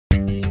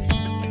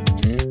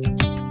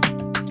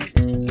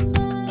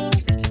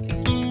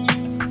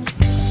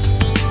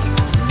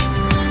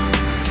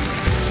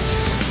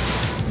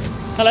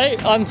Hello,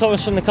 I'm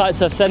Thomas from the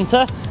Kitesurf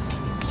Centre.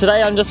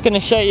 Today I'm just going to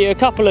show you a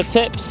couple of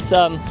tips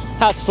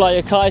how to fly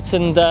your kite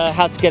and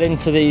how to get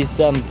into these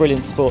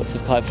brilliant sports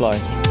of kite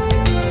flying.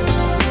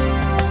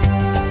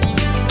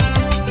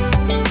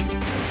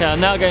 Okay, I'm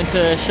now going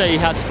to show you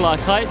how to fly a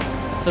kite.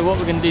 So what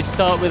we're going to do to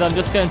start with, I'm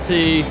just going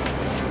to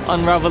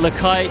unravel the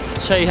kite,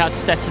 show you how to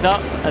set it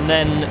up, and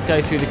then go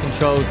through the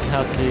controls and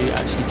how to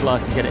actually fly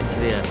to get it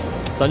into the air.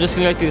 So I'm just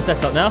going to go through the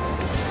setup now.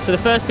 So the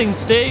first thing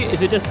to do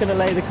is we're just going to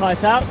lay the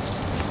kite out.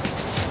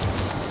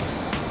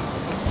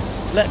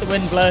 Let the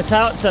wind blow it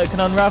out so it can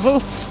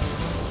unravel.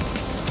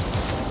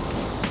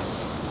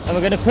 And we're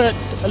going to put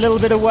a little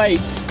bit of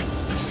weight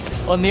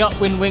on the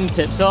upwind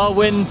wingtip. So our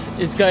wind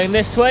is going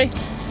this way,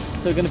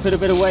 so we're going to put a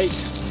bit of weight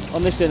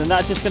on this end, and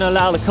that's just going to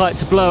allow the kite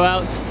to blow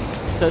out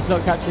so it's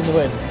not catching the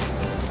wind.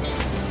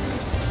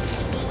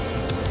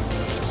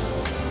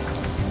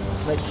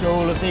 Make sure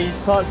all of these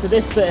parts of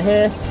this bit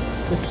here,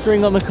 the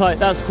string on the kite,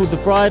 that's called the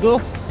bridle.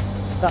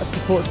 That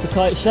supports the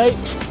kite shape.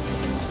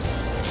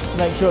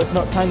 Make sure it's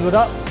not tangled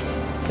up.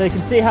 So you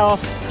can see how our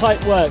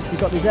kite works. We've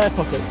got these air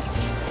pockets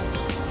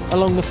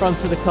along the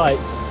front of the kite.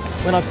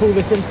 When I pull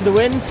this into the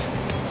wind,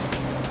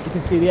 you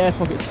can see the air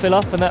pockets fill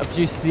up, and that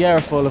produces the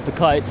aerofoil of the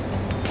kite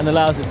and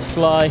allows it to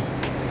fly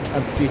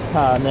and produce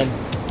power. And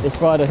then this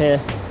bridle here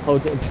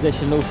holds it in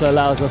position, also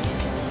allows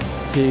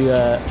us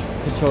to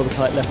control the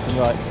kite left and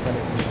right when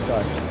it's in the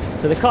sky.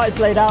 So the kite's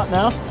laid out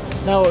now.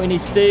 Now what we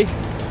need to do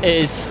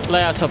is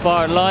lay out our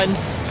bar and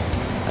lines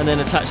and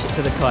then attach it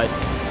to the kite.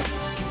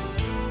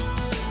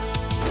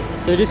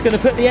 So we're just going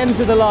to put the ends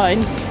of the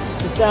lines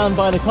just down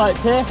by the kite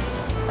here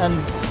and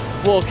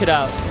walk it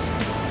out.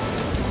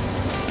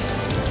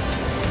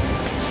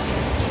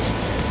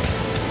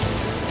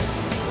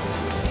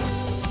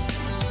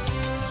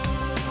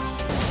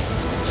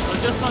 So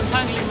I'm just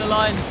untangling the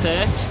lines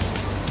here,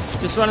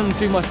 just running them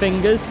through my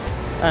fingers,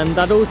 and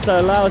that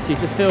also allows you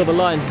to feel the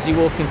lines as you're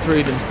walking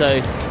through them.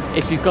 So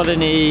if you've got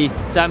any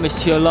damage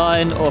to your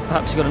line, or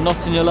perhaps you've got a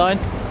knot in your line,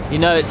 you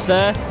know it's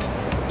there,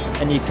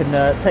 and you can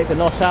take the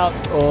knot out,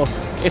 or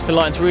if the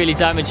line's really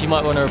damaged you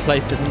might want to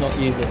replace it and not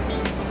use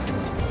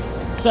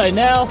it. So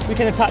now we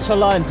can attach our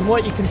lines, and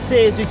what you can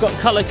see is we've got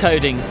colour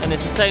coding, and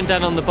it's the same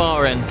down on the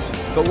bar end.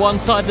 We've got one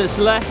side that's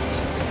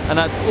left, and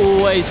that's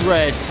always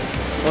red.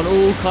 On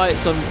all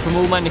kites from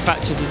all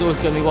manufacturers there's always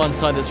going to be one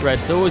side that's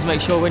red, so always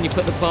make sure when you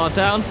put the bar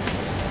down,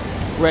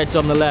 red's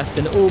on the left,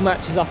 and it all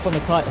matches up on the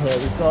kite here.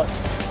 We've got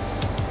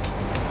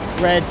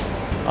red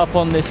up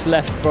on this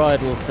left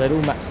bridle, so it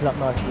all matches up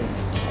nicely.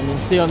 And you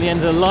can see on the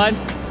end of the line,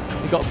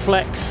 you've got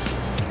flecks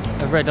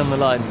of red on the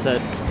line, so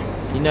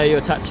you know you're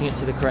attaching it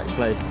to the correct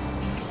place.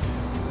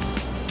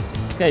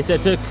 Okay, so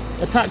to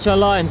attach our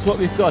lines, what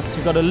we've got is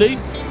we've got a loop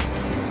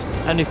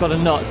and we've got a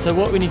knot. So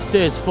what we need to do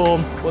is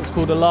form what's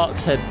called a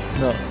lark's head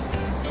knot.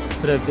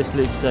 Put over this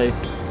loop, so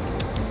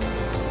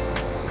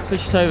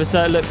push it over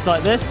so it looks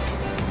like this.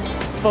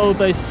 Fold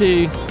those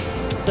two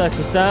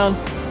circles down,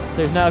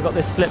 so we've now got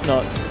this slip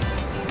knot.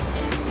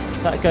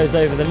 That goes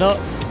over the knot,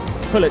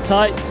 pull it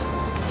tight,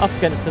 up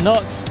against the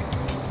knot,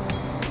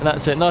 and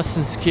that's it, nice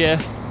and secure,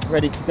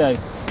 ready to go.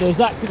 Do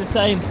exactly the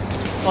same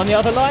on the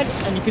other line,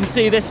 and you can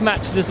see this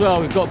matches as well.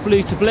 We've got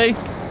blue to blue,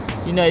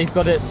 you know you've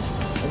got it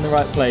in the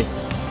right place.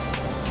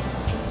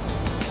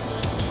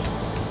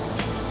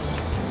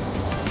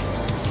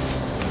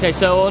 Okay,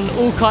 so on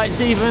all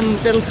kites,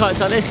 even little kites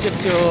like this,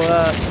 just your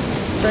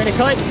trainer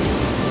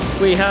kites,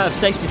 we have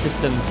safety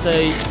systems. So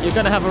you're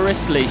going to have a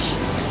wrist leash,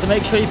 so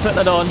make sure you put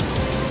that on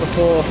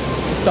before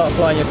you start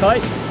flying your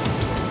kite.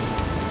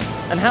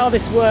 And how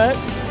this works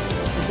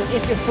is that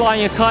if you're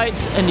flying your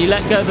kite and you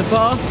let go of the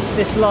bar,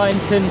 this line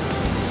can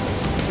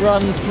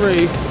run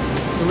through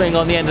the ring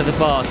on the end of the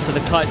bar. So the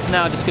kite's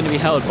now just going to be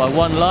held by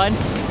one line,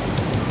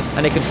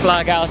 and it can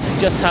flag out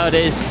just how it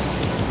is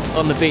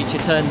on the beach.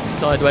 It turns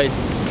sideways,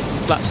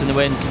 flaps in the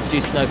wind to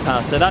produce no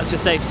power. So that's your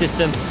safety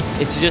system,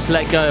 is to just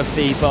let go of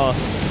the bar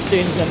as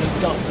soon as it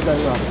starts to go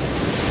wrong.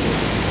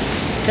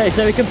 Okay,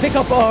 so we can pick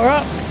our bar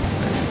up,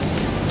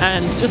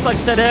 and just like I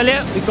said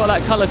earlier, we've got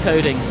that colour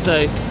coding.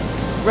 So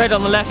red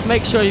on the left,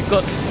 make sure you've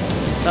got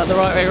that the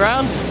right way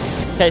around.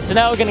 Okay, so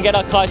now we're going to get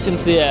our kite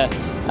into the air,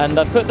 and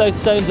I put those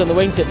stones on the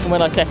wingtip from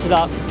when I set it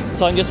up,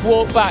 so I can just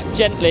walk back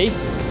gently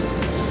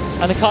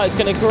and the kite's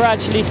going to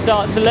gradually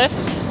start to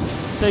lift.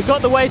 So we've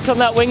got the weight on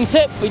that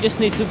wingtip, we just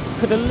need to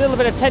put a little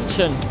bit of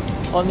tension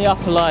on the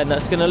upper line.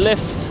 That's going to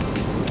lift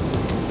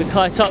the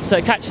kite up so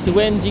it catches the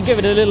wind. You can give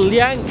it a little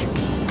yank,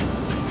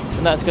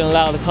 and that's going to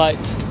allow the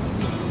kite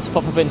to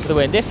pop up into the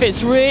wind. If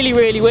it's really,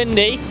 really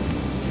windy,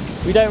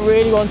 we don't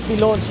really want to be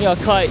launching our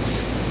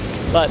kite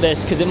like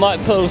this because it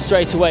might pull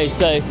straight away.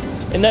 So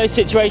in those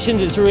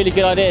situations, it's a really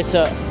good idea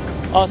to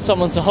ask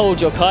someone to hold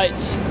your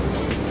kite,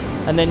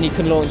 and then you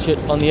can launch it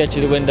on the edge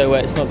of the window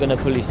where it's not going to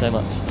pull you so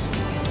much.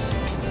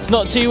 It's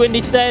not too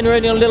windy today and we're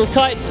only on a little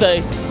kite, so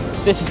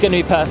this is going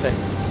to be perfect.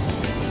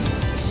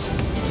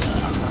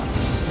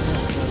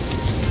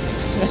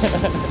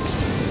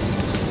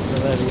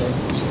 There we go.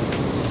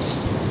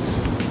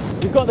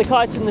 We've got the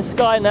kite in the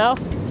sky now.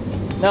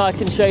 Now I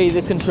can show you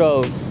the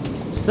controls.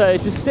 So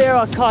to steer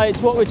our kite,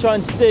 what we're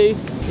trying to do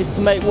is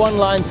to make one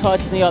line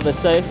tighter than the other.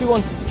 So if we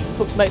want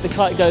to make the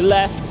kite go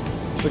left,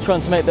 we're trying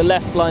to make the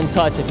left line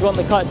tighter. If you want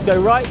the kite to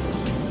go right,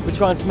 we're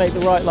trying to make the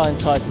right line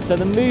tighter. So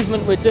the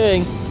movement we're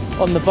doing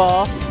on the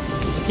bar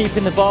is we're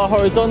keeping the bar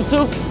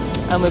horizontal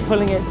and we're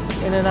pulling it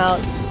in and out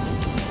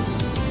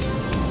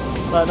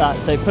like that.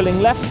 So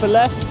pulling left for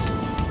left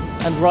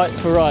and right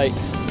for right.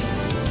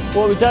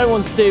 What we don't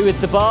want to do with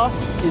the bar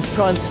is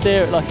try and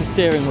steer it like a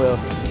steering wheel,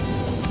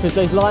 because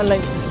those line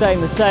lengths are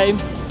staying the same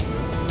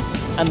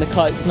and the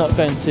kite's not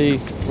going to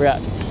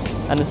react.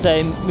 And the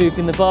same,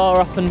 moving the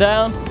bar up and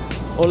down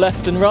or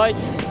left and right,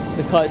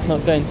 the kite's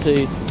not going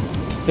to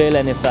feel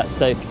any of that.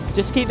 So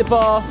just keep the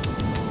bar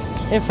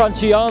in front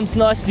of your arms,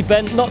 nicely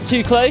bent, not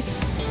too close,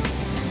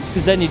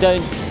 because then you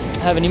don't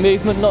have any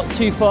movement, not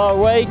too far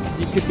away, because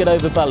you could get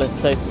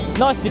overbalanced. So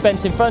nicely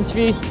bent in front of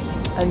you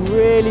and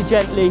really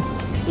gently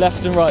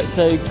left and right.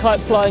 So kite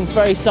flying is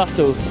very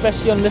subtle,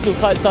 especially on little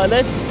kites like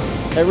this.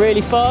 They're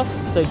really fast,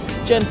 so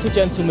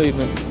gentle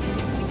movements.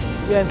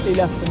 Gently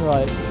left and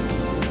right.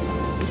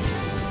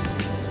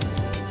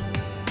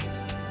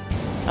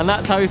 And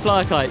that's how we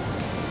fly a kite.